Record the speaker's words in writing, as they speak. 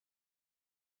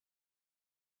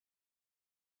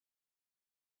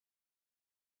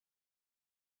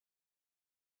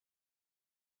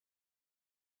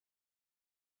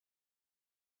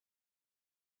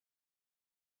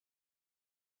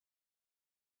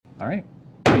All right.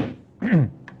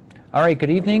 All right, good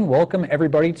evening. Welcome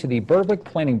everybody to the Berwick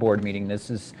Planning Board meeting.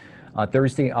 This is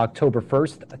Thursday, October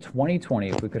 1st, 2020.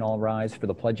 If we could all rise for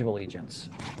the Pledge of Allegiance.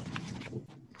 I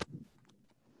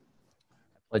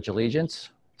pledge allegiance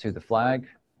to the flag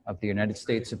of the United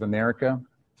States of America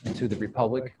and to the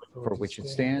republic for which it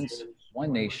stands,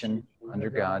 one nation,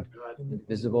 under God,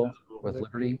 indivisible, with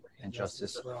liberty and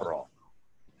justice for all.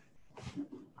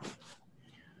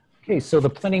 Okay, so the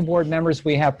planning board members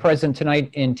we have present tonight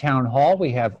in Town Hall,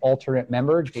 we have alternate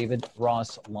member David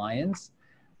Ross Lyons.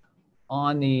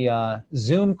 On the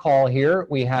Zoom call here,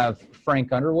 we have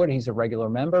Frank Underwood, he's a regular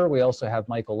member. We also have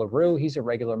Michael LaRue, he's a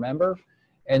regular member.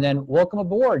 And then welcome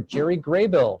aboard, Jerry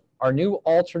Graybill, our new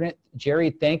alternate. Jerry,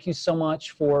 thank you so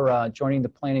much for joining the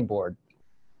planning board.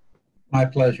 My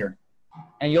pleasure.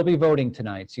 And you'll be voting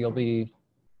tonight, so you'll be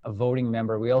a voting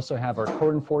member. We also have our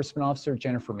code enforcement officer,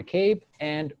 Jennifer McCabe,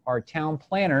 and our town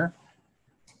planner,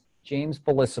 James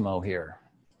Bellissimo here.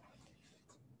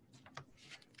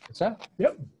 What's that?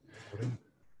 Yep. Am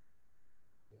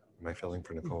I filling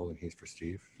for Nicole and he's for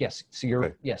Steve? Yes, so you're,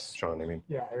 Okay. yes. Sean, I mean.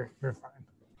 Yeah, you're fine.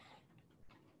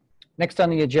 Next on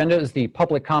the agenda is the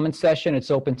public comment session. It's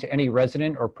open to any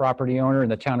resident or property owner in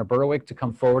the town of Berwick to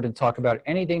come forward and talk about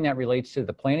anything that relates to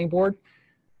the planning board.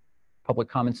 Public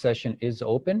comment session is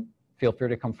open. Feel free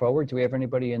to come forward. Do we have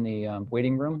anybody in the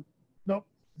waiting room? Nope,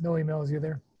 no emails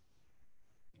either.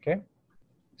 Okay.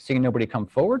 Seeing nobody come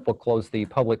forward, we'll close the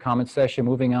public comment session.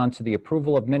 Moving on to the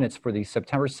approval of minutes for the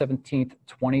September 17th,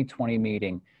 2020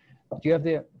 meeting. Do you have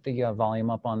the volume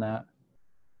up on that?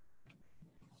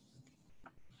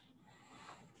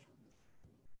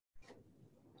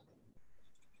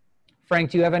 Frank,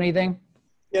 do you have anything?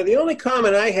 Yeah, the only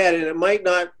comment I had, and it might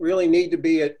not really need to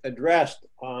be addressed,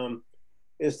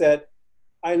 is that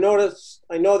I know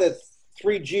that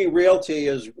 3G Realty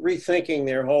is rethinking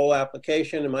their whole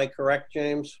application. Am I correct,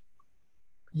 James?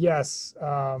 Yes,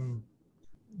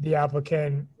 the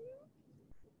applicant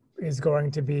is going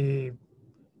to be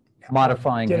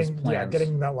Modifying his getting, plans. yeah,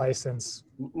 getting that license.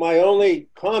 My only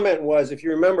comment was, if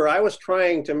you remember, I was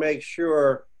trying to make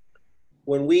sure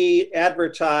when we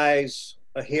advertise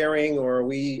a hearing or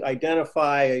we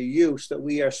identify a use that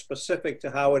we are specific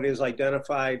to how it is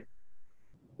identified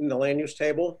in the land use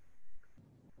table.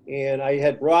 And I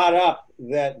had brought up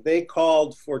that they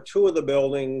called for two of the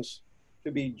buildings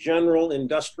to be general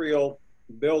industrial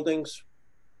buildings,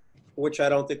 which I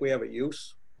don't think we have a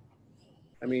use.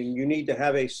 I mean, you need to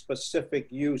have a specific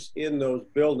use in those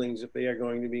buildings if they are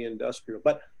going to be industrial.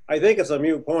 But I think it's a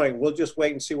moot point. We'll just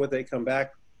wait and see what they come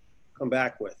back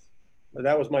with. But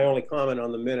that was my only comment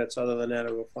on the minutes. Other than that,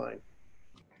 it was fine.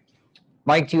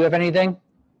 Mike, do you have anything?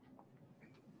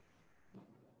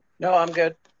 No, I'm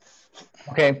good.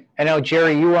 Okay, I know,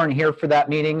 Jerry, you weren't here for that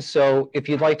meeting, so if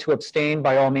you'd like to abstain,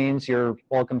 by all means, you're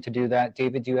welcome to do that.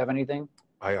 David, do you have anything?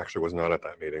 I actually was not at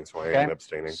that meeting, so I Okay. am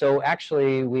abstaining. So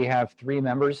actually, we have 3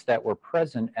 members that were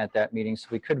present at that meeting, so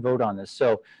we could vote on this.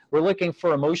 So we're looking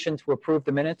for a motion to approve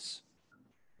the minutes.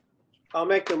 I'll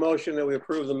make the motion that we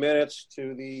approve the minutes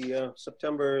to the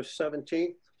September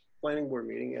 17th planning board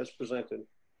meeting as presented.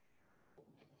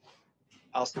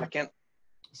 I'll second.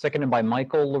 Seconded by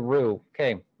Michael LaRue.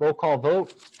 Okay, roll call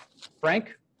vote.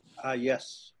 Frank?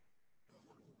 Yes.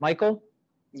 Michael?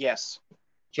 Yes.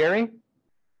 Jerry?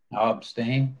 I'll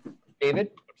abstain.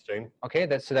 David? Abstain? Okay,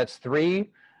 that's 3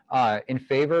 in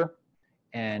favor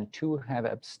and 2 have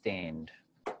abstained.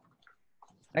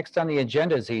 Next on the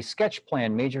agenda is a sketch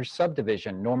plan major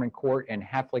subdivision, Norman Court and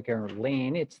Haflinger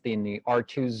Lane. It's in the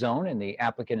R2 zone and the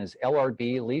applicant is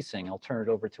LRB Leasing. I'll turn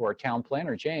it over to our town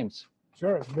planner, James.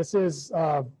 Sure. This is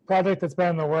a project that's been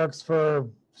in the works for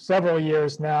several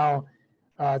years now.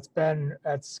 It's been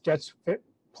at sketch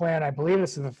plan. I believe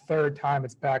this is the 3rd time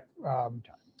it's back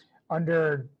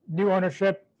under new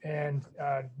ownership and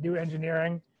new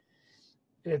engineering.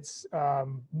 It's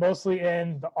mostly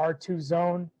in the R2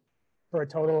 zone for a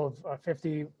total of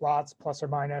 50 lots plus or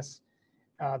minus.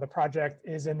 The project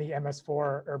is in the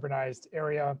MS4 urbanized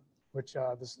area, which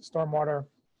the stormwater.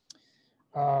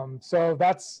 So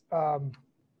that's, I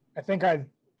think I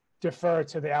defer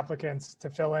to the applicants to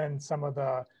fill in some of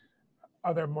the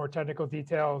other more technical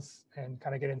details and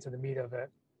kind of get into the meat of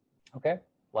it. Okay,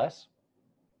 Les?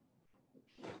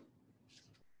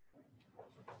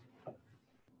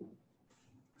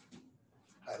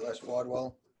 Hi, Les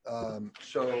Bardwell.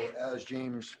 So as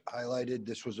James highlighted,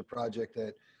 this was a project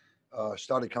that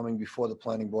started coming before the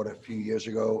planning board a few years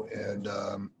ago, and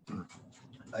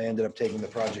I ended up taking the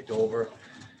project over.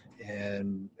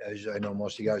 And as I know,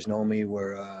 most of you guys know me,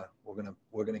 we're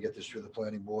gonna get this through the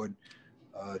planning board,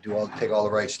 take all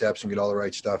the right steps and get all the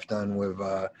right stuff done.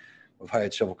 We've We've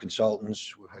hired civil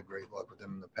consultants. We've had great luck with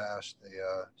them in the past. They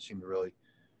seem to really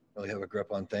have a grip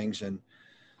on things. And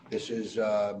this is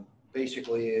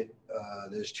basically it.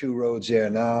 There's two roads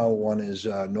there now. One is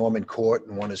Norman Court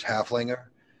and one is Haflinger.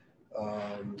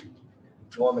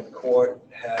 Norman Court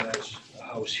has a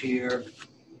house here,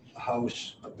 a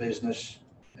house, a business,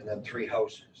 and then 3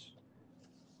 houses.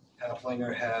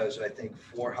 Haflinger has, I think,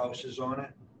 4 houses on it.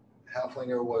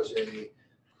 Haflinger was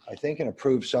I think an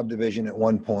approved subdivision at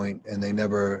one point, and they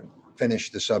never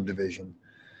finished the subdivision.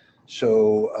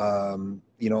 So,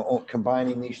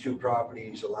 combining these 2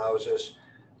 properties allows us,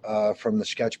 from the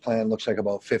sketch plan, looks like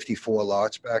about 54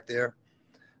 lots back there.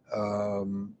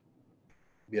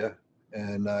 Yeah,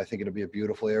 and I think it'll be a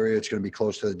beautiful area. It's going to be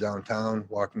close to the downtown,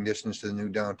 walking distance to the new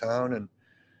downtown, and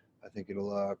I think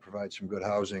it'll provide some good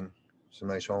housing, some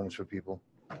nice homes for people.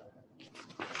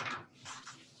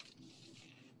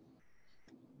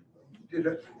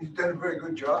 You've done a very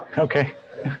good job. Okay.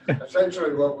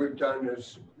 Essentially, what we've done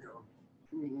is,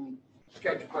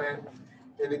 sketch plan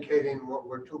indicating what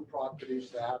were 2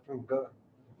 properties, the Haflinger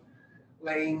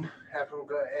Lane,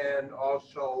 Haflinger, and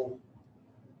also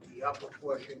the upper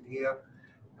portion here,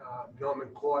 Norman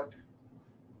Court.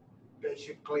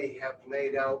 Basically have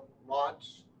laid out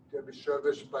lots to be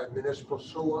serviced by municipal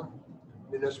sewer,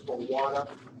 municipal water.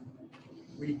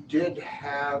 We did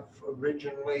have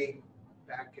originally,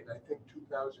 back in I think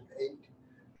 2008,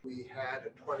 we had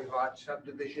a 20-lot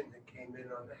subdivision that came in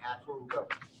on the Haflinger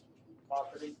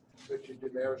property, Richard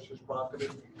Damaris's property.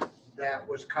 That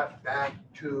was cut back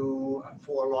to a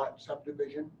 4-lot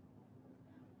subdivision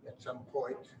at some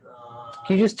point.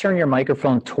 Can you just turn your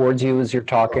microphone towards you as you're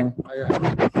talking?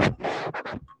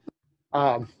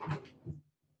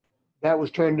 That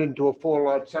was turned into a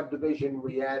 4-lot subdivision.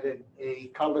 We added a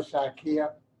cul-de-sac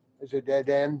here as a dead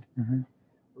end. Mhm.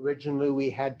 Originally, we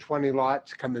had 20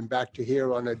 lots coming back to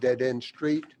here on a dead-end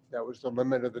street. That was the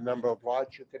limit of the number of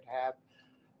lots you could have.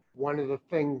 One of the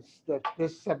things that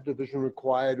this subdivision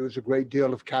required was a great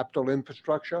deal of capital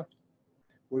infrastructure.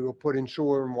 We were putting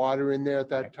sewer and water in there at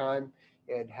that time.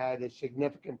 It had a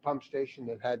significant pump station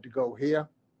that had to go here.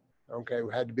 Okay,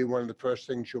 it had to be one of the first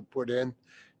things you put in.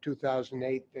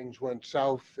 2008, things went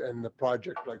south, and the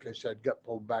project, like I said, got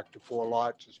pulled back to 4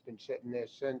 lots. It's been sitting there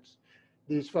since.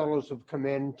 These fellows have come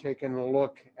in, taken a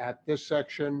look at this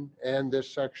section and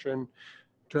this section,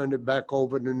 turned it back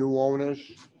over to new owners.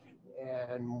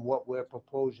 And what we're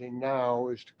proposing now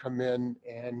is to come in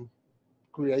and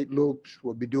create loops.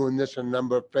 We'll be doing this in a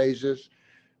number of phases.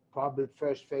 Probably the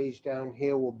first phase down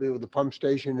here will be with the pump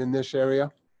station in this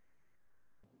area.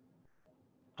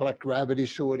 Collect gravity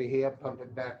sewer to here, pump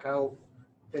it back out,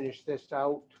 finish this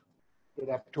out, get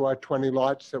up to our 20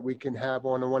 lots that we can have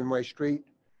on a one-way street.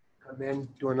 Come in,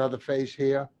 do another phase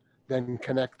here, then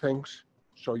connect things.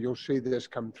 So you'll see this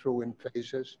come through in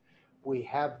phases. We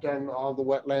have done all the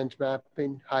wetlands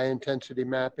mapping, high-intensity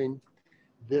mapping.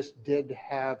 This did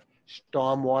have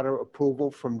stormwater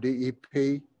approval from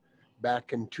DEP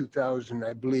back in 2000,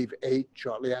 I believe, 8,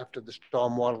 shortly after the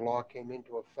stormwater law came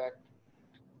into effect.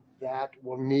 That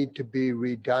will need to be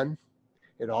redone.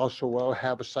 It also will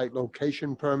have a site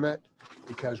location permit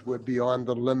because we're beyond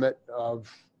the limit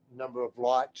of number of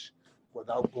lots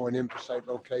without going in for site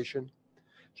location.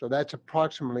 So that's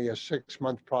approximately a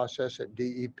 6-month process at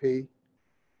DEP.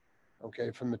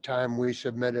 Okay, from the time we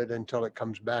submit it until it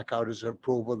comes back out as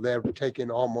approval, they're taking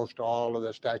almost all of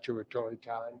the statutory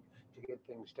time to get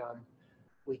things done.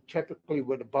 We typically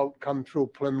would about come through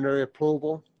preliminary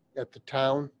approval at the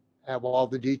town, have all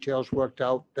the details worked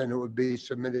out, then it would be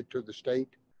submitted to the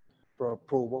state for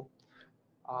approval.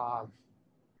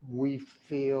 We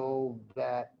feel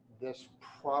that this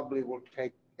probably will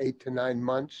take 8 to 9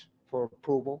 months for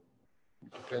approval.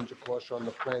 Depends, of course, on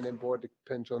the planning board,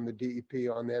 depends on the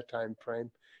DEP on their time frame,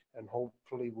 and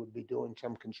hopefully we'll be doing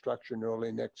some construction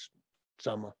early next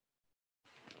summer.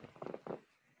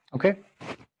 Okay.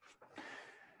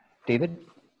 David?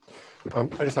 I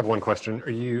just have one question.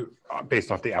 Are you,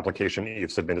 based off the application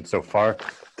you've submitted so far,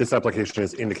 this application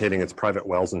is indicating it's private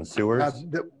wells and sewers?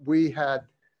 We had,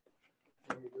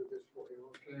 let me do this for you,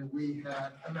 okay? We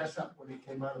had a mess up when he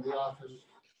came out of the office.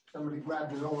 Somebody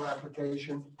grabbed his own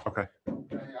application. Okay.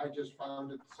 Okay, I just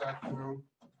found it this afternoon.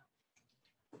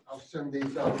 I'll send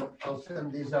these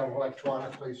out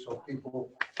electronically so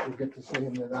people will get to see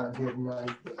them that aren't here tonight.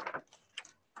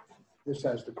 This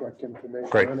has the correct information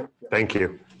Great. on it. Thank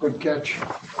you. Good catch.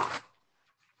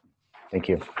 Thank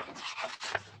you.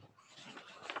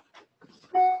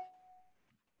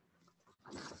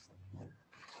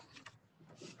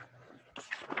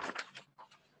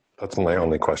 That's my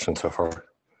only question so far.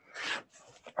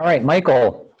 All right,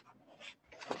 Michael.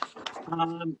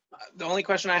 The only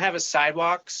question I have is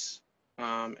sidewalks.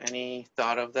 Any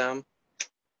thought of them?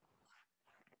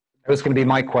 That was going to be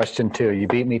my question too. You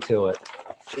beat me to it.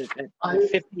 At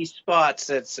 50 spots,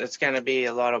 it's going to be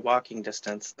a lot of walking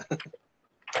distance.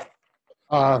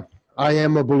 I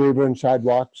am a believer in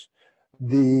sidewalks.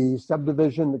 The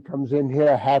subdivision that comes in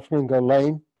here, Haflinger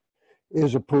Lane,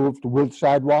 is approved with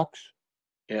sidewalks.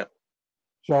 Yeah.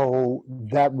 So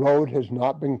that road has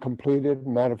not been completed.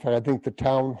 Matter of fact, I think the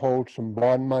town holds some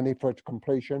bond money for its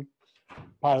completion.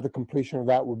 Part of the completion of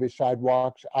that would be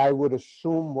sidewalks. I would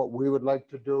assume what we would like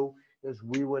to do is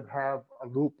we would have a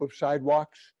loop of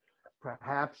sidewalks,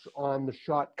 perhaps on the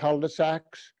short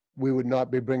cul-de-sacs. We would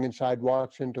not be bringing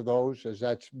sidewalks into those, as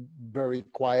that's very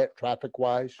quiet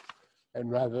traffic-wise. And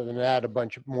rather than add a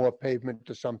bunch of more pavement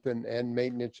to something and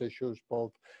maintenance issues,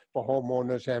 both for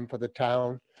homeowners and for the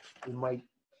town, we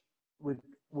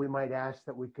might ask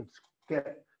that we could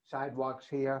get sidewalks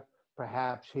here,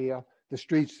 perhaps here. The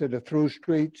streets that are through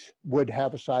streets would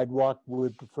have a sidewalk. We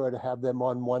would prefer to have them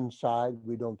on one side.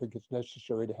 We don't think it's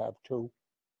necessary to have two.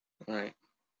 All right.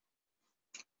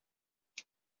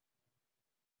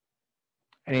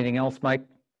 Anything else, Mike?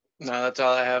 No, that's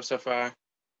all I have so far.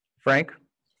 Frank?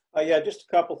 Yeah, just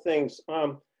a couple things.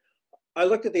 I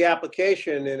looked at the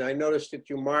application and I noticed that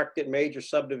you marked it major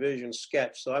subdivision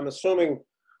sketch. So I'm assuming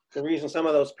the reason some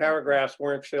of those paragraphs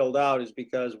weren't filled out is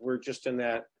because we're just in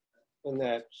that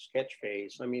sketch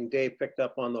phase. I mean, Dave picked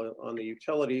up on the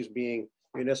utilities being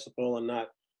municipal and not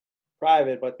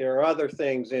private, but there are other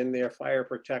things in there, fire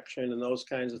protection and those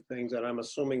kinds of things that I'm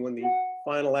assuming when the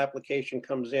final application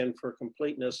comes in for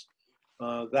completeness,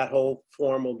 that whole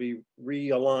form will be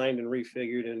realigned and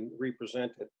refigured and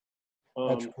represented.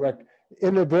 That's correct.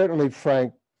 Inadvertently,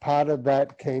 Frank, part of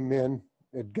that came in,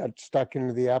 it got stuck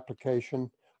into the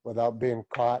application without being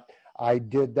caught.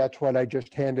 That's what I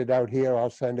just handed out here. I'll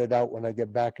send it out when I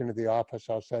get back into the office.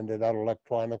 I'll send it out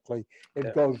electronically.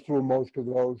 It goes through most of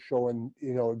those showing,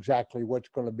 exactly what's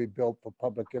going to be built for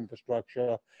public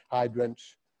infrastructure,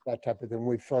 hydrants, that type of thing.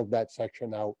 We filled that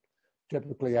section out.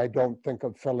 Typically, I don't think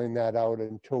of filling that out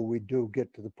until we do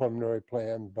get to the preliminary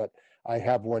plan, but I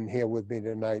have one here with me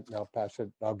tonight and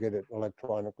I'll get it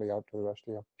electronically out to the rest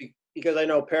of you. Because I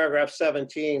know paragraph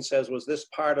 17 says, was this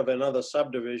part of another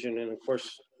subdivision? And of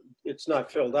course, it's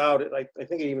not filled out. I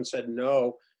think it even said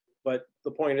no, but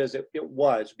the point is it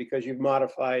was, because you've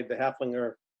modified the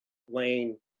Haflinger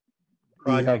Lane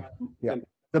project.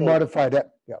 The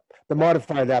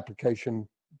modified application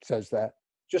says that.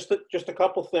 Just a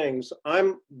couple things.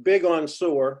 I'm big on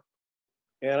sewer,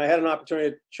 and I had an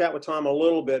opportunity to chat with Tom a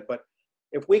little bit, but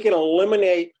if we can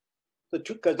eliminate the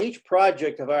two, because each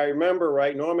project, if I remember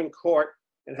right, Norman Court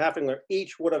and Haflinger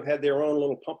each would have had their own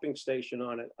little pumping station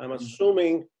on it. I'm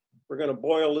assuming we're going to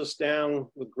boil this down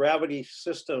with gravity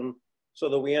system so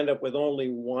that we end up with only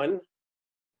one.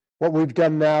 What we've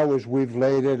done now is we've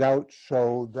laid it out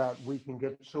so that we can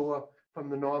get sewer from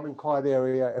the Norman Court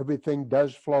area. Everything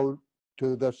does flow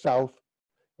to the south,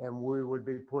 and we would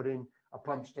be putting a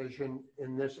pump station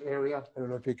in this area. I don't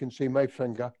know if you can see my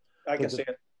finger. I can see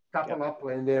it. Couple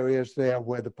upland areas there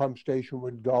where the pump station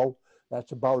would go.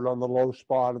 That's about on the low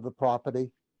spot of the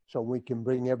property. So we can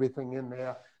bring everything in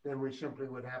there. Then we simply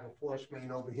would have a force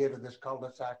main over here to this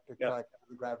cul-de-sac to connect to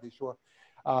the gravity sewer.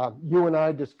 You and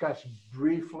I discussed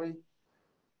briefly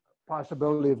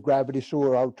possibility of gravity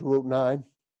sewer out to Route 9.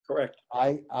 Correct.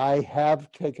 I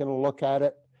have taken a look at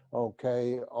it,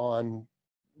 on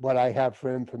what I have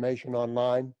for information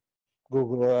online,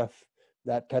 Google Earth,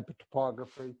 that type of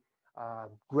topography.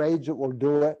 Grades that will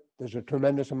do it. There's a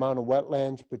tremendous amount of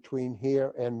wetlands between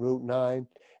here and Route 9.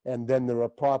 And then there are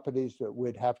properties that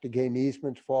we'd have to gain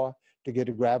easements for to get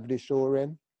a gravity sewer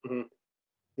in. Mm-hmm.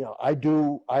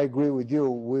 I agree with you.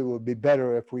 We would be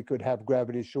better if we could have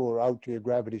gravity sewer out to your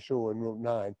gravity sewer in Route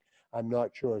 9. I'm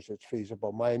not sure if it's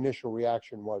feasible. My initial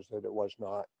reaction was that it was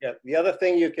not. Yeah, the other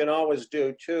thing you can always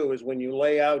do too is when you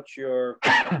lay out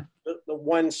the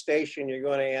one station you're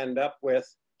going to end up with,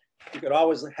 you could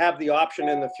always have the option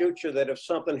in the future that if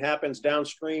something happens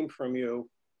downstream from you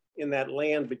in that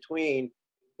land between,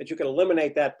 that you can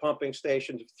eliminate that pumping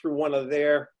station through one of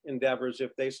their endeavors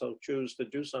if they so choose to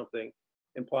do something.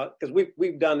 Because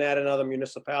we've done that in other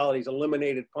municipalities,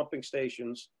 eliminated pumping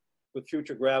stations with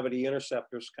future gravity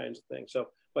interceptors kinds of things. So,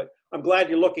 but I'm glad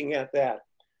you're looking at that.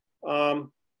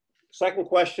 Second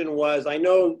question was, I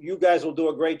know you guys will do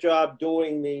a great job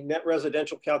doing the net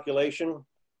residential calculation.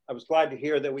 I was glad to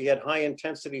hear that we had high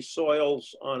intensity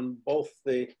soils on both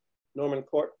the Norman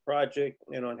Court project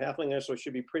and on Haflinger, so it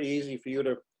should be pretty easy for you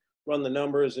to run the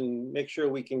numbers and make sure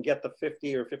we can get the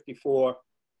 50 or 54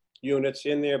 units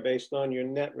in there based on your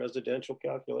net residential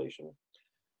calculation.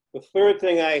 The third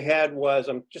thing I had was,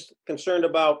 I'm just concerned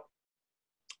about,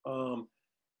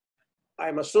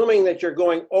 I'm assuming that you're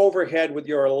going overhead with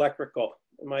your electrical.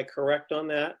 Am I correct on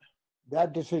that?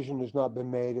 That decision has not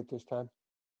been made at this time.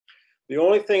 The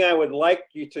only thing I would like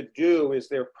you to do is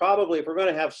there probably, if we're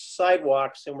going to have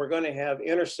sidewalks and we're going to have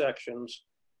intersections,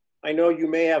 I know you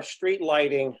may have street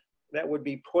lighting that would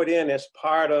be put in as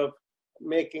part of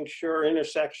making sure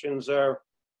intersections are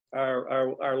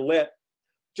lit.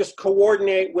 Just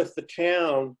coordinate with the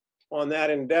town on that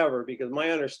endeavor, because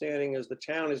my understanding is the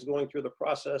town is going through the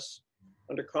process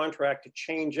under contract to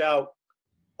change out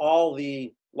all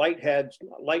the light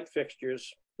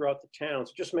fixtures throughout the town.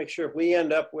 So just make sure if we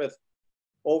end up with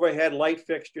overhead light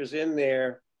fixtures in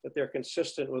there, that they're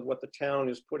consistent with what the town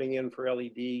is putting in for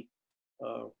LED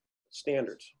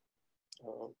standards.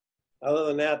 Other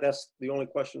than that, that's the only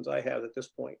questions I have at this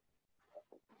point.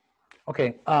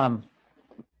 Okay,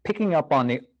 picking up on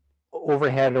the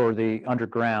overhead or the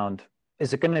underground,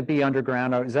 is it going to be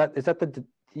underground, or is that the,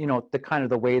 you know, the kind of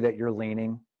the way that you're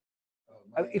leaning?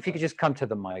 If you could just come to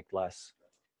the mic, Les.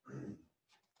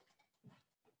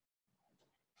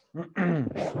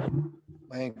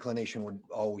 My inclination would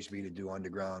always be to do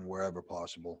underground wherever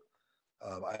possible.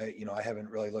 I haven't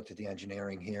really looked at the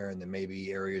engineering here, and there may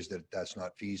be areas that's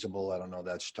not feasible. I don't know.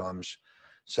 That's Tom's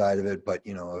side of it, but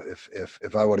you know,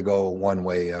 if I were to go one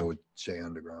way, I would say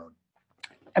underground.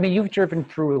 I mean, you've driven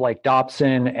through like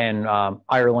Dobson and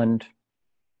Ireland,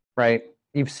 right?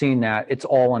 You've seen that. It's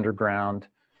all underground.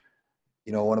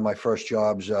 You know, one of my first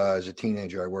jobs as a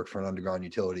teenager, I worked for an underground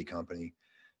utility company.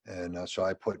 And so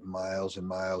I put miles and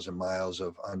miles and miles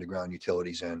of underground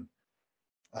utilities in.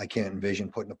 I can't envision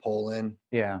putting a pole in.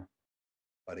 Yeah.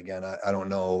 But again, I don't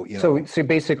know, you know. So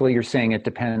basically you're saying it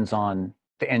depends on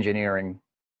the engineering.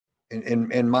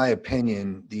 In my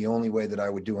opinion, the only way that I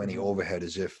would do any overhead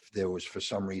is if there was, for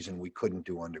some reason, we couldn't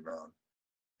do underground.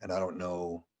 And I don't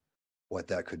know what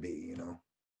that could be, you know.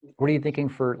 What are you thinking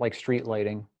for like street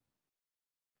lighting?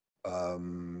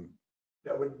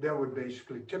 That would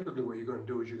basically, typically what you're going to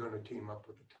do is you're going to team up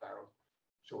with the town,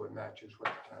 so it matches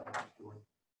what the town is doing.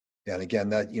 Yeah, and again,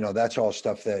 that, you know, that's all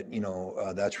stuff that, you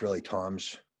know, that's really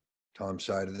Tom's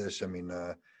side of this. I mean,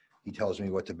 he tells me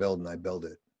what to build and I build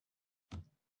it.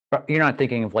 But you're not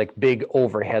thinking of like big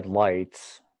overhead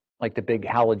lights, like the big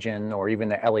halogen or even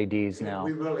the LEDs now?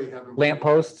 We really haven't. Lamp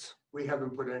posts? We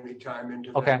haven't put any time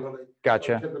into Okay, that really.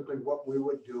 gotcha. So typically what we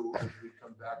would do is we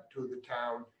come back to the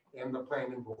town and the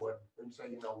planning board and say,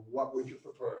 you know, what would you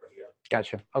prefer here?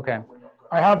 Gotcha. Okay.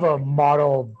 I have a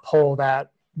model pole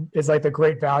that is like the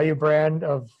Great Value brand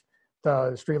of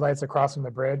the streetlights across from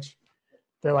the bridge.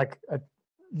 They're like,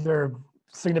 they're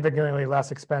significantly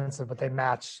less expensive, but they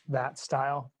match that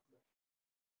style.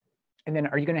 And then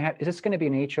are you going to have, is this going to be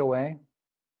an HOA?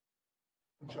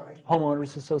 I'm sorry?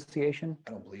 Homeowners Association?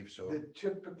 I don't believe so. There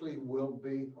typically will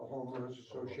be a homeowners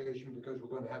association because we're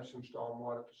going to have some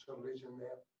stormwater facilities in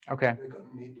there. Okay. They're going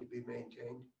to need to be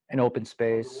maintained. An open There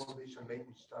space will be some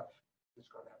maintenance stuff that's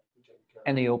going to have to be taken care of.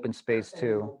 and the open space And the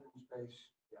too. open space,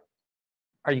 yeah,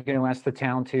 Are you going to ask the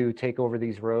town to take over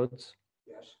these roads?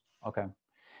 yes. Okay.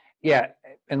 Yeah,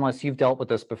 unless you've dealt with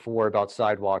this before about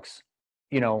sidewalks,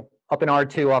 you know, up in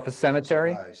R2 off a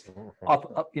cemetery,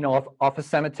 off a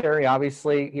cemetery,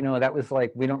 obviously, you know, that was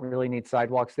like, we don't really need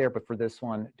sidewalks there, but for this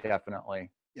one, definitely.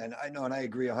 Yeah, and I know, and I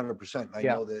agree 100%. I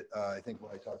Yeah. know that, I think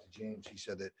when I talked to James, he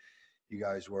said that you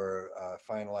guys were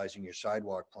finalizing your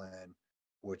sidewalk plan,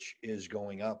 which is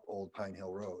going up Old Pine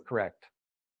Hill Road. Correct.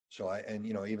 So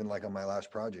you know, even like on my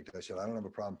last project, I said, I don't have a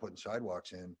problem putting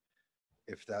sidewalks in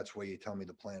if that's where you tell me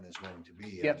the plan is going to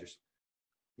be. Yep. I just,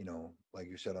 you know, like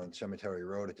you said, on Cemetery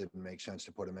Road, it didn't make sense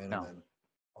to put them in. No. And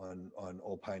then on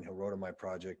Old Pine Hill Road on my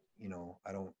project, you know,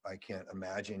 I can't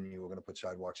imagine you were going to put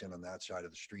sidewalks in on that side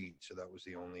of the street. So that was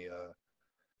the only,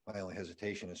 my only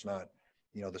hesitation. It's not,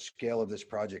 you know, the scale of this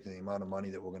project and the amount of money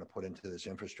that we're going to put into this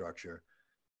infrastructure,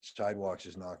 sidewalks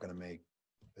is not going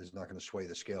to sway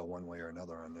the scale one way or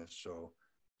another on this. So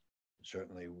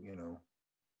certainly, you know.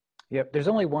 Yep. There's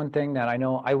only one thing that I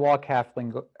know. I walk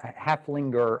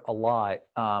Halflinger a lot.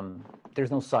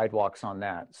 There's no sidewalks on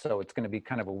that. So it's going to be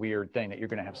kind of a weird thing that you're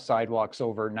going to have sidewalks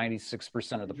over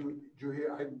 96% of the. Did you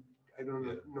hear, I don't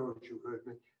know if you heard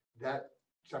me, that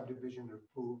subdivision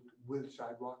approved with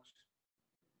sidewalks?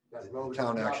 That The road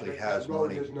town has not actually been- has that road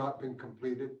money. has not been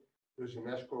completed. There's an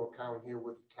escrow account here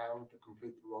with the town to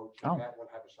complete the road. So Oh. that will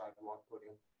have a sidewalk put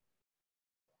in.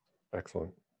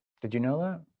 Excellent. Did you know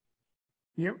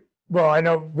that? Well, I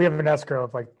know we have an escrow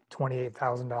of like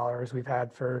 $28,000 we've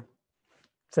had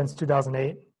since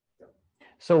 2008.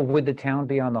 So would the town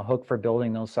be on the hook for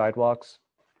building those sidewalks?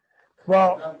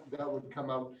 Well, That would come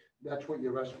out, That's what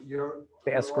your,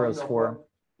 The escrow's for.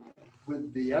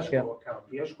 With the escrow account,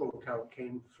 the escrow account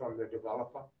came from the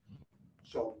developer.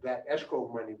 So that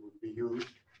escrow money would be used,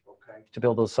 okay? To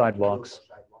build those sidewalks.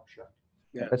 Sidewalks, yeah.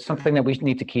 Yeah. That's something that we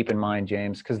need to keep in mind,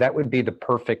 James, because that would be the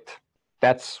perfect,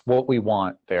 that's what we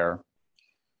want there.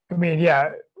 I mean,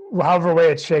 yeah, however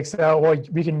way it shakes out, well,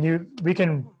 we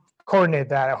can coordinate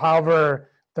that, however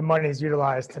the money is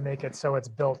utilized to make it so it's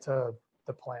built to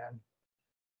the plan.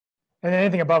 And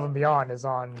anything above and beyond is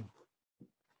on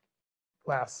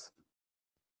less.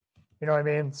 You know what I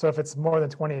mean? So if it's more than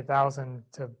 28,000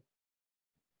 to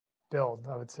build,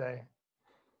 I would say.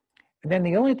 And then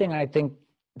the only thing I think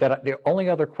that the only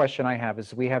other question I have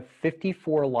is we have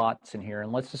 54 lots in here,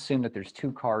 and let's assume that there's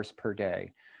 2 cars per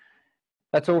day.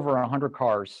 That's over 100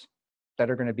 cars that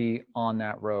are going to be on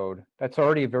that road. That's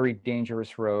already a very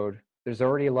dangerous road. There's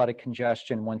already a lot of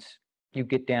congestion once you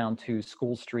get down to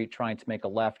School Street trying to make a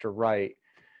left or right.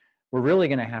 We're really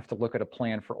going to have to look at a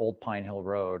plan for Old Pine Hill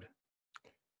Road.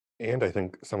 And I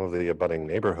think some of the abutting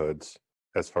neighborhoods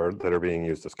as far that are being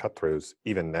used as cut-throughs,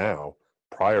 even now,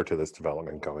 prior to this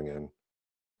development going in.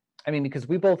 I mean, because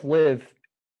we both live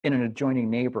in an adjoining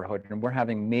neighborhood and we're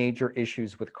having major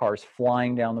issues with cars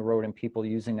flying down the road and people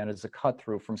using that as a cut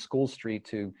through from School Street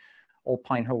to Old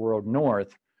Pine Hill Road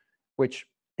North, which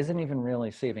isn't even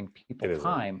really saving people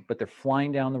time, but they're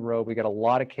flying down the road. We got a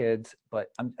lot of kids, but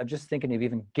I'm just thinking of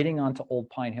even getting onto Old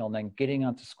Pine Hill and then getting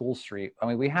onto School Street. I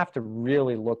mean, we have to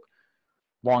really look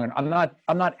long. And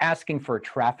I'm not asking for a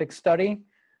traffic study,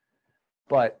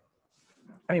 but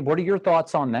I mean, what are your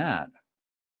thoughts on that?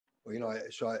 Well,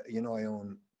 I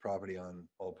own property on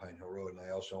Old Pine Hill Road, and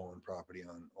I also own property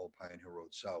on Old Pine Hill Road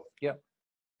South. Yep.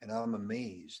 And I'm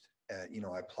amazed at,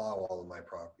 I plow all of my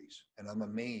properties, and I'm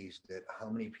amazed at how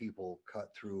many people cut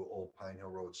through Old Pine Hill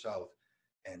Road South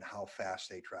and how fast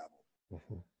they travel.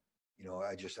 Mm-hmm.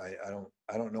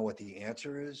 I don't know what the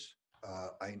answer is.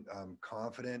 I'm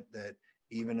confident that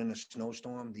even in a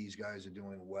snowstorm, these guys are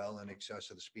doing well in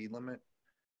excess of the speed limit.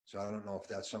 So I don't know if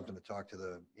that's something to talk to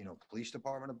the, police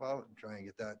department about and try and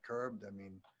get that curbed. I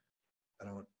mean,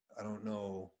 I don't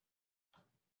know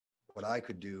what I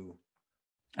could do.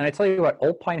 And I tell you what,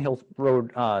 Old Pine Hill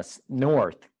Road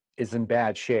North is in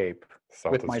bad shape.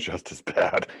 South With is my- just as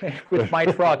bad. With my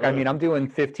truck, I mean, I'm doing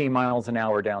 15 miles an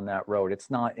hour down that road. It's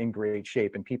not in great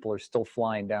shape and people are still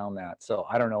flying down that. So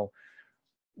I don't know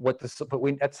what this, but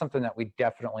that's something that we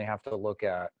definitely have to look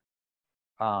at.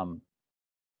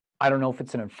 I don't know if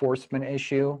it's an enforcement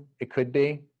issue. It could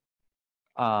be.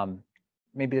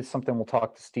 Maybe it's something we'll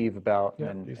talk to Steve about. Yeah,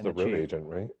 and he's and the road chief. agent,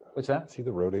 right? What's that? Is he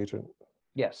the road agent?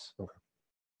 Yes.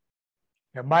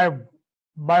 Yeah,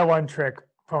 my one trick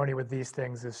pony with these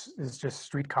things is just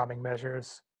street calming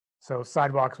measures. So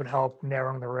sidewalks would help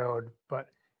narrowing the road, but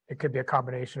it could be a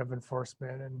combination of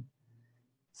enforcement and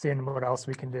seeing what else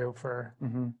we can do for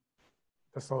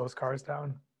to slow those cars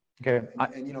down. Okay.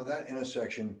 And that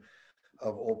intersection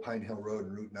of Old Pine Hill Road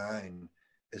and Route 9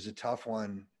 is a tough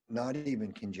one, not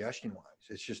even congestion wise.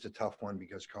 It's just a tough one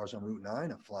because cars on Route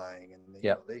 9 are flying and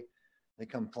they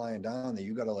come flying down there.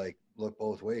 You got to look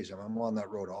both ways. I'm on that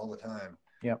road all the time.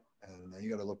 Yep. And you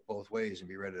got to look both ways and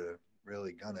be ready to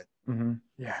really gun it. Mm-hmm.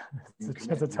 Yeah, You it's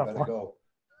commit, a you tough gotta one. go.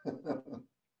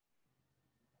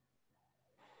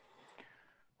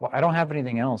 Well, I don't have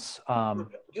anything else.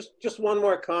 Just one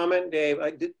more comment, Dave.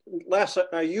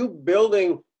 Are you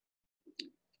building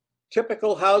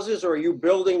typical houses or are you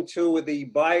building to the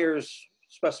buyer's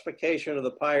specification of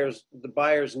the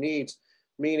buyer's needs?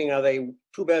 Meaning, are they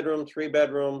 2-bedroom,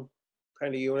 3-bedroom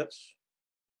kind of units?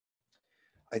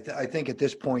 I think at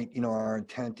this point, our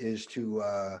intent is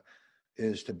to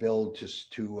build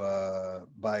to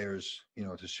buyers,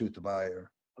 to suit the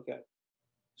buyer. Okay.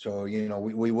 So,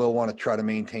 we will want to try to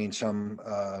maintain some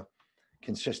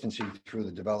consistency through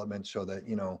the development so that,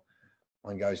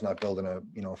 one guy's not building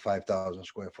a 5,000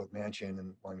 square foot mansion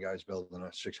and one guy's building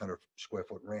a 600 square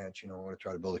foot ranch. We're going to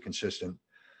try to build a consistent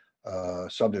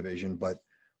subdivision, but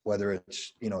whether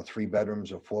it's, 3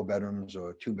 bedrooms or 4 bedrooms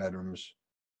or 2 bedrooms,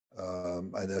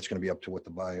 that's going to be up to what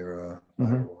the buyer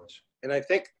wants. And I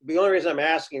think the only reason I'm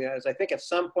asking that is I think at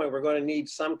some point we're going to need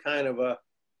some kind of an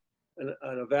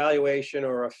evaluation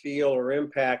or a feel or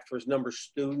impact for number of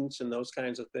students and those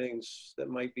kinds of things that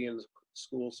might be in the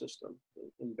school system.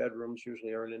 And bedrooms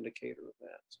usually are an indicator of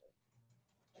that. So.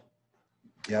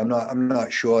 Yeah, I'm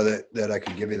not sure that I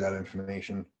could give you that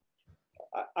information.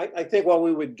 I think what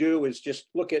we would do is just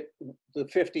look at the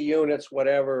 50 units,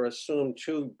 whatever, assume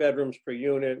 2 bedrooms per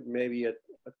unit, maybe a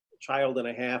child and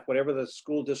a half, whatever the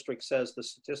school district says the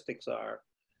statistics are.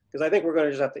 Because I think we're going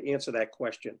to just have to answer that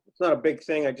question. It's not a big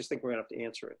thing. I just think we're going to have to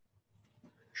answer it.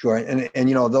 Sure. And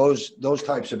you know, those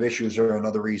types of issues are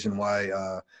another reason why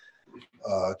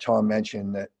Tom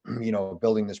mentioned that, you know,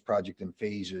 building this project in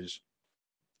phases.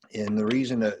 And the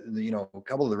reason that, you know, a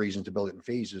couple of the reasons to build it in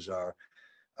phases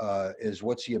is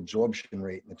what's the absorption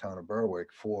rate in the town of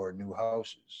Berwick for new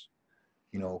houses?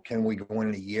 You know, can we go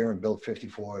in a year and build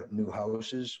 54 new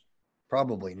houses?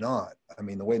 Probably not. I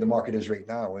mean, the way the market is right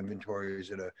now, inventory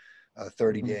is at a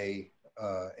 30-day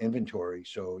inventory.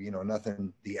 So, you know,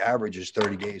 the average is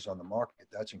 30 days on the market.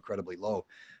 That's incredibly low.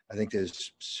 I think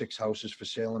there's 6 houses for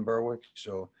sale in Berwick.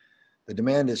 So the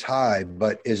demand is high,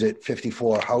 but is it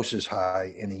 54 houses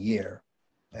high in a year?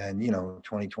 And, you know,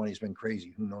 2020 has been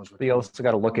crazy. Who knows? We also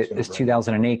got to look at, is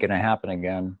 2008 going to happen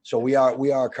again? So we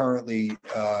are currently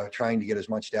trying to get as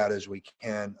much data as we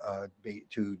can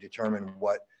to determine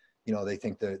what, you know, they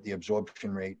think the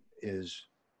absorption rate is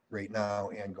right now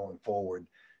and going forward.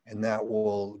 And that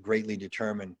will greatly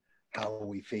determine how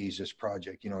we phase this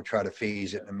project, you know, try to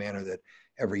phase it in a manner that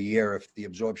every year, if the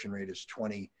absorption rate is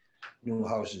 20 new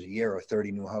houses a year or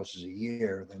 30 new houses a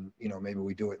year, then, you know, maybe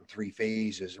we do it in 3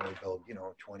 phases and we build, you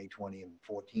know, 20, 20, and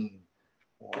 14.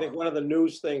 I think one of the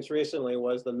news things recently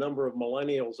was the number of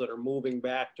millennials that are moving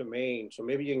back to Maine. So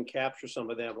maybe you can capture some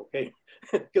of them, okay?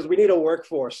 Because we need a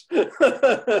workforce. You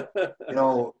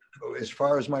know, as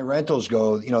far as my rentals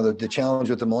go, you know, the challenge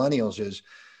with the millennials is,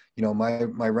 you know,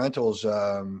 my rentals,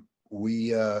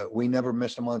 we never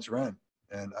missed a month's rent,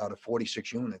 and out of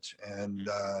 46 units, and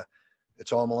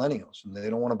it's all millennials, and they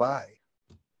don't want to buy.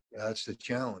 That's the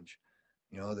challenge.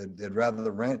 You know, they'd rather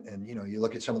the rent. And, you know, you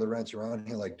look at some of the rents around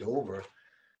here, like Dover,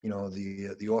 you know,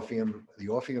 the Orpheum they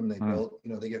built,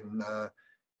 you know, they get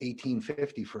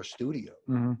 $1,850 for a studio.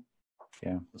 Mm-hmm.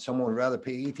 Yeah. And someone would rather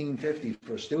pay $1,850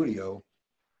 for a studio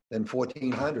than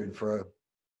 $1,400 for a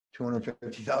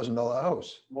 $250,000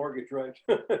 house. Mortgage, right?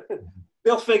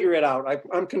 They'll figure it out.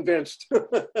 I'm convinced.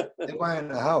 They're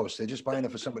buying a house. They're just buying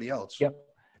it for somebody else. Yep.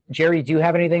 Jerry, do you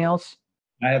have anything else?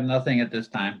 I have nothing at this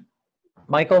time.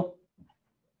 Michael?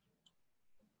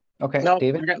 Okay, No,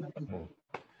 David? you're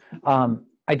good.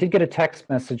 I did get a text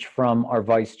message from our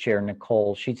vice chair,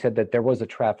 Nicole. She said that there was a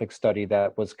traffic study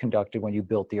that was conducted when you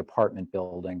built the apartment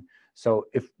building. So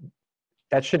if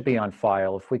that should be on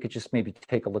file, if we could just maybe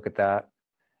take a look at that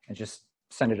and just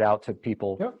send it out to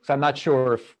people. Yep. So I'm not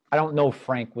sure I don't know if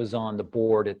Frank was on the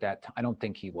board at that time. I don't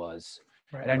think he was.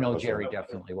 Right. And I know wasn't. Jerry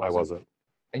definitely I wasn't. wasn't.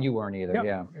 And you weren't either, Yep.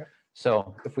 yeah. Yep.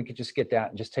 So if we could just get that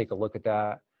and just take a look at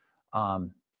that. All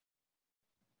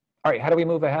right, how do we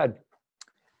move ahead?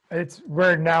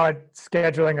 We're now at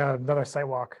scheduling another site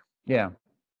walk. Yeah.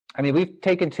 I mean, we've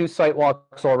taken 2 site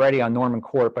walks already on Norman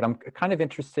Court, but I'm kind of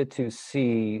interested to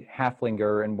see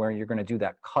Haflinger and where you're going to do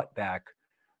that cutback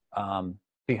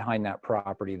behind that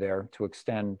property there to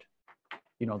extend,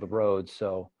 you know, the road.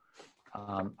 So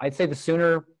I'd say the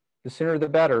sooner the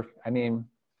better. I mean,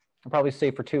 I'll probably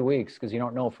stay for 2 weeks because you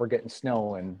don't know if we're getting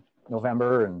snow in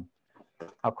November and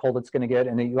how cold it's going to get.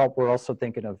 And then we're also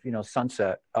thinking of, you know,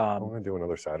 sunset. I want to do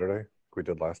another Saturday like we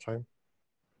did last time.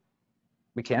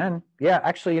 We can. Yeah,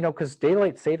 actually, you know, because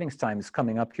daylight savings time is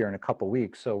coming up here in a couple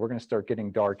weeks. So we're going to start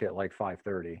getting dark at like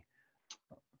 5:30.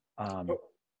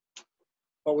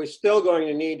 But we're still going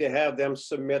to need to have them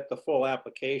submit the full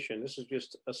application. This is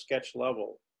just a sketch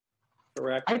level,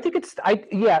 correct? I think I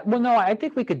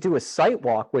think we could do a site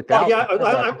walk without. Yeah, the full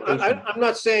application. I'm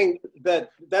not saying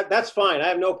that's fine. I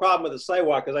have no problem with the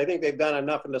sidewalk because I think they've done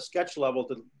enough in the sketch level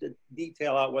to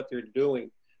detail out what they're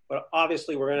doing. But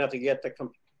obviously, we're going to have to get the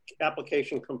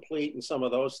application complete and some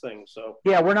of those things. So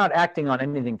Yeah, we're not acting on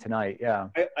anything tonight. Yeah.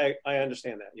 I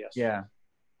understand that. Yes. Yeah.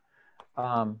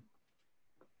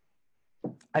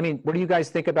 I mean, what do you guys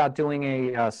think about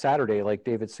doing a Saturday like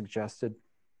David suggested?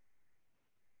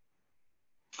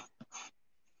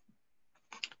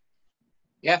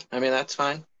 Yeah, I mean, that's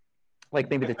fine. Like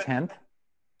maybe the 10th,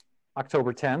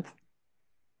 October 10th?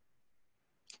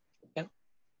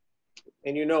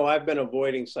 And you know, I've been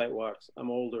avoiding site walks. I'm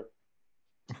older.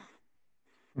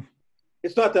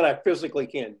 It's not that I physically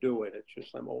can't do it. It's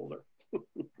just I'm older.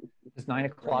 Does 9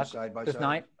 o'clock? Side by Does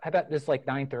side. how about this like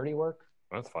 9:30 work?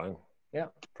 That's fine. Yeah.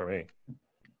 For me.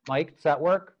 Mike, does that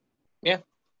work? Yeah.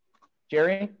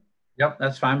 Jerry? Yep,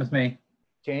 that's fine with me.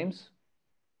 James?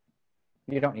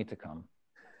 You don't need to come.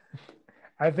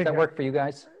 I Does think that work for you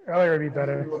guys? earlier would be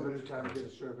better. A little bit of time to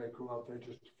get a survey crew out there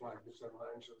just to flag the center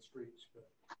lines of the streets. But,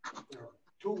 you know,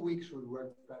 2 weeks would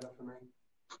work better for me.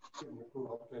 Getting the crew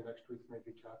out there next week may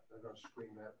be tough. They're going to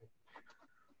scream at me.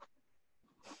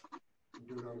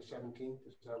 Do it on the 17th.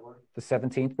 Does that work? The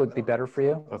 17th would be better for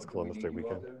you? That's Columbus Day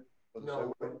weekend.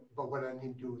 No, but what I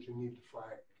need to do is you need to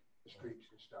flag the streets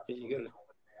and stuff. You got to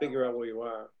figure out where you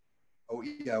are. Oh,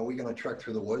 yeah, are we gonna trek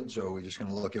through the woods or are we just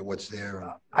gonna look at what's there?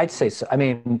 and- I'd say so. I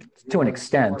mean, to an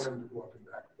extent.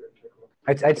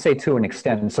 I'd say to an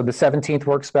extent. So the 17th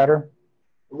works better?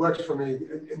 It works for me,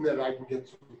 in that I can get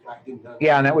some tracking done.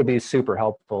 Yeah, and that would be super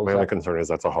helpful. My only concern is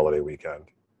that's a holiday weekend.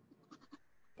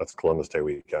 That's Columbus Day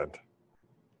weekend.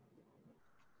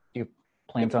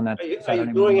 Plans on that Are you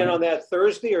Saturday doing it morning? on that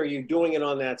Thursday or are you doing it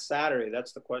on that Saturday?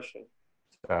 That's the question.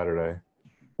 Saturday.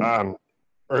 Or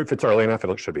if it's early enough,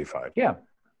 it should be fine. Yeah.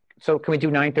 So can we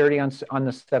do 9:30 on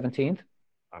the 17th?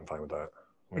 I'm fine with that.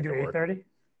 We do Make it work. 8:30?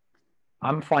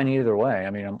 I'm fine either way. I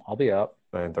mean, I'll be up.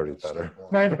 9:30 is better.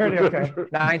 9:30, okay.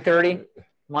 9:30,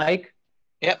 Mike,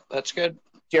 Yep, that's good.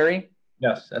 Jerry?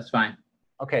 Yes, that's fine.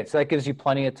 Okay, so that gives you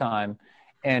plenty of time.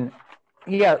 And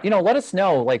yeah, let us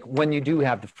know like when you do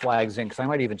have the flags in, because I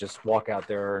might even just walk out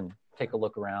there and take a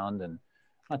look around, and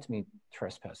not to mean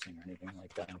trespassing or anything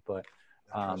like that, but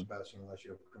Not trespassing unless you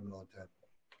have criminal intent.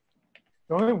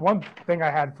 The only one thing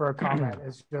I had for a comment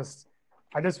is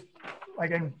I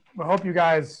hope you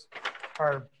guys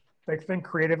are like think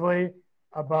creatively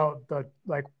about the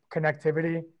like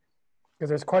connectivity, because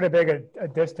there's quite a big a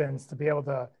distance to be able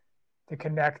to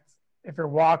connect. If you're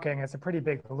walking, it's a pretty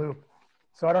big loop.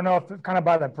 So I don't know if kind of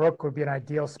by the brook would be an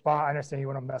ideal spot. I understand you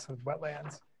want to mess with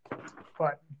wetlands,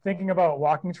 but thinking about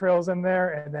walking trails in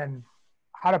there and then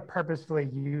how to purposefully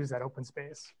use that open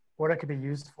space, what it could be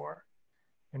used for,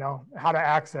 how to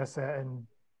access it, and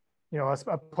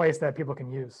a place that people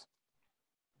can use.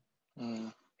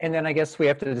 Mm. and then I guess we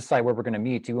have to decide where we're going to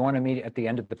meet. Do we want to meet at the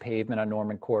end of the pavement on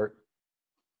Norman Court?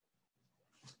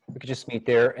 We could just meet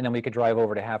there, and then we could drive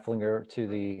over to Haflinger to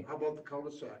the. How about the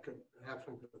cul-de-sac and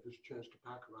having this chance to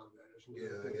park around there, isn't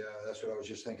it? Yeah, that's what I was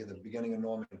just thinking. The beginning of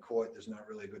Norman Court, there's not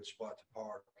really a good spot to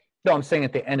park. No, I'm saying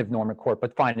at the end of Norman Court,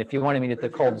 but fine. If you want to meet at the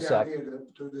If you come down cul-de-sac. here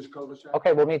to this cul-de-sac.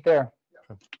 Okay, we'll meet there.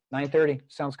 9:30,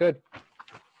 sounds good. All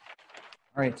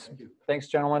right, Thank you. thanks,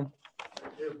 gentlemen.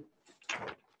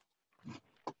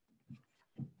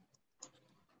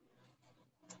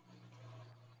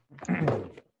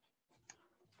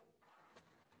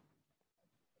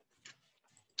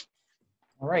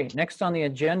 All right, next on the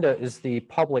agenda is the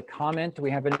public comment. Do we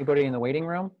have anybody in the waiting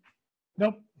room?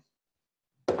 Nope.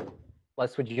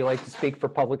 Les, would you like to speak for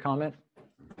public comment?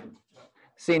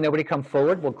 Seeing nobody come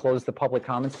forward, we'll close the public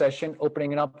comment session,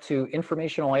 opening it up to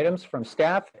informational items from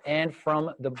staff and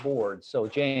from the board. So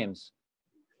James.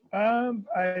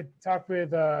 I talked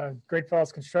with Great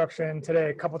Falls Construction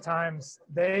today a couple times.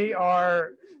 They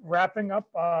are wrapping up.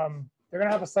 They're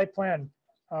gonna have a site plan.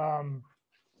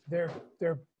 They're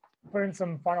putting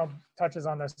some final touches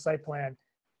on their site plan.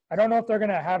 I don't know if they're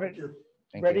gonna have it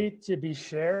Thank ready to be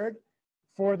shared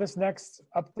for this next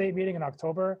update meeting in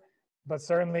October, but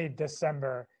certainly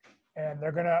December. And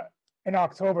in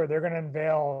October, they're gonna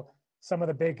unveil some of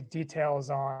the big details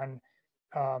on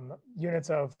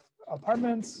units of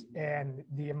apartments and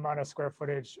the amount of square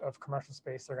footage of commercial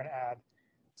space they're gonna add.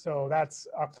 So that's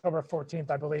October 14th,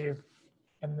 I believe.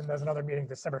 And then there's another meeting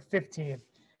December 15th.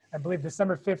 I believe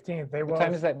December 15th, they will. What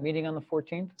time is that meeting on the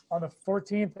 14th? On the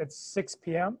 14th, it's 6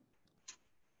 p.m.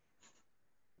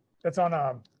 It's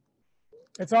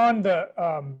on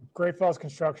the Great Falls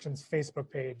Construction's Facebook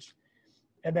page.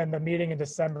 And then the meeting in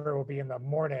December will be in the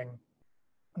morning.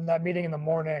 In that meeting in the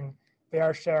morning, they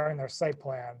are sharing their site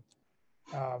plan.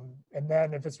 And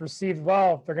then if it's received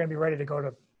well, they're going to be ready to go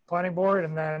to planning board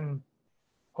and then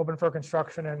hoping for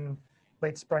construction in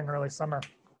late spring, early summer.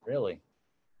 Really?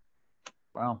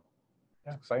 Wow,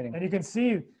 Yeah. exciting. And you can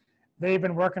see they've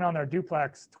been working on their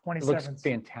duplex It looks 27.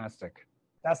 fantastic.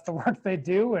 That's the work they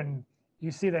do. And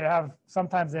you see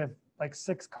sometimes they have like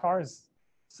 6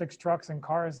 trucks and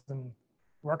cars and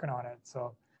working on it.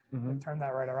 So Mhm. turn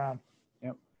that right around.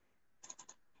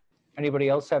 Anybody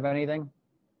else have anything?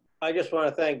 I just want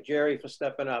to thank Jerry for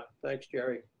stepping up. Thanks,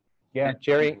 Jerry. Yeah,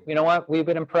 Jerry, you know what? We've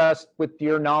been impressed with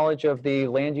your knowledge of the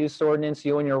land use ordinance,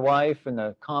 you and your wife, and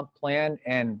the comp plan.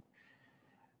 And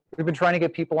we've been trying to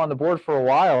get people on the board for a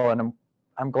while, and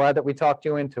I'm glad that we talked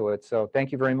you into it. So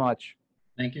thank you very much.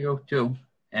 Thank you too.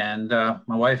 And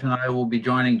my wife and I will be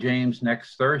joining James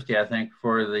next Thursday, I think,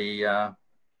 for the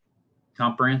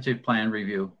comprehensive plan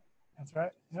review. That's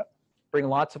right. Yep. Bring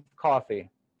lots of coffee.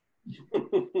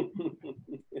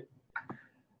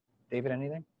 David,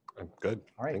 anything? I'm good.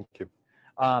 All right. Thank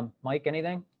you. Mike,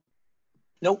 anything?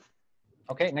 Nope.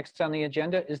 Okay, next on the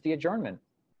agenda is the adjournment.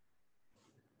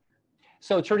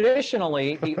 So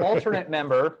traditionally, the alternate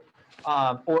member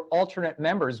or alternate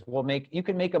members you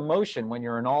can make a motion when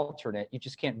you're an alternate, you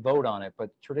just can't vote on it, but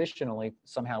traditionally,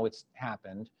 somehow it's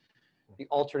happened. The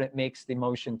alternate makes the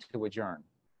motion to adjourn.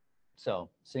 So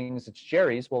seeing as it's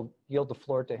Jerry's, we'll yield the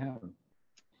floor to him.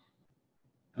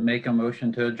 make a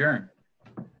motion to adjourn.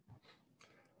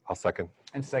 I'll second.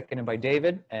 And seconded by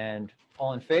David. And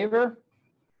all in favor?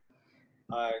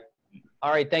 Aye.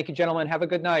 All right. Thank you, gentlemen. Have a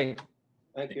good night.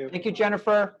 Thank you. Thank you,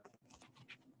 Jennifer.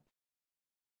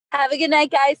 Have a good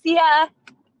night, guys. See ya.